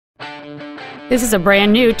This is a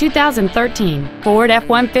brand new 2013 Ford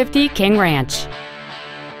F-150 King Ranch.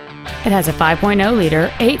 It has a 5.0-liter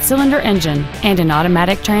 8-cylinder engine and an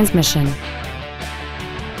automatic transmission.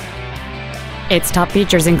 Its top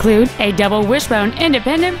features include a double wishbone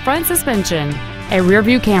independent front suspension, a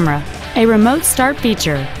rear-view camera, a remote start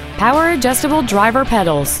feature, power adjustable driver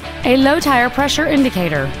pedals, a low tire pressure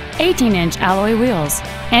indicator, 18-inch alloy wheels,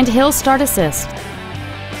 and hill start assist.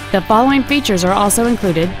 The following features are also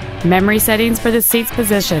included: memory settings for the seat's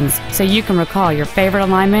positions so you can recall your favorite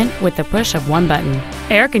alignment with the push of one button,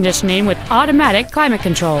 air conditioning with automatic climate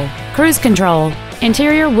control, cruise control,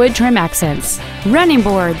 interior wood trim accents, running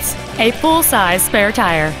boards, a full-size spare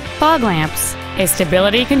tire, fog lamps, a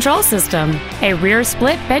stability control system, a rear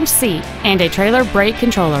split bench seat, and a trailer brake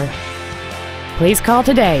controller. Please call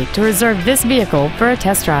today to reserve this vehicle for a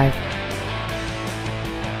test drive.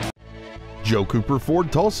 Joe Cooper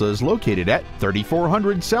Ford Tulsa is located at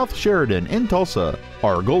 3400 South Sheridan in Tulsa.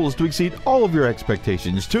 Our goal is to exceed all of your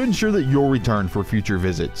expectations to ensure that you'll return for future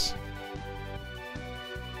visits.